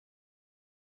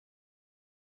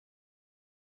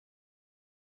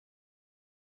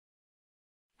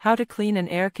How to clean an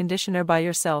air conditioner by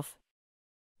yourself.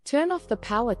 Turn off the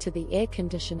power to the air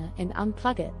conditioner and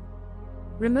unplug it.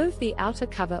 Remove the outer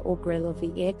cover or grill of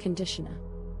the air conditioner.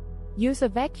 Use a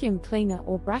vacuum cleaner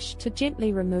or brush to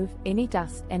gently remove any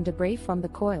dust and debris from the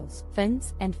coils,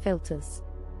 fins, and filters.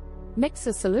 Mix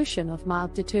a solution of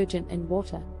mild detergent in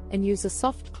water, and use a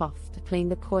soft cloth to clean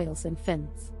the coils and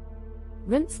fins.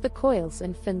 Rinse the coils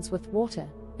and fins with water,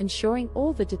 ensuring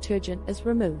all the detergent is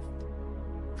removed.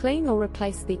 Clean or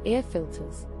replace the air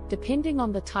filters, depending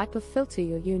on the type of filter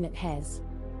your unit has.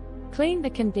 Clean the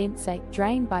condensate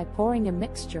drain by pouring a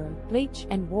mixture of bleach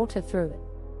and water through it.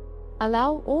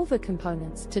 Allow all the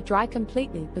components to dry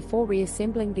completely before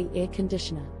reassembling the air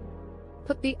conditioner.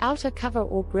 Put the outer cover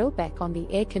or grill back on the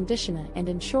air conditioner and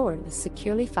ensure it is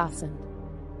securely fastened.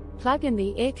 Plug in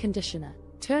the air conditioner,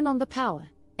 turn on the power,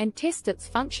 and test its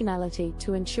functionality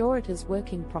to ensure it is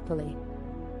working properly.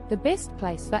 The best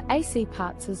place for AC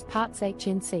parts is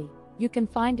PartsHnC. You can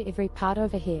find every part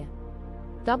over here.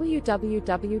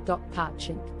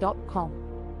 www.PartsHnC.com.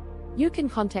 You can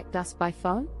contact us by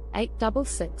phone,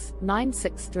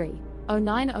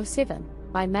 866-963-0907,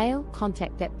 by mail,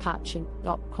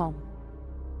 contact@PartsHnC.com.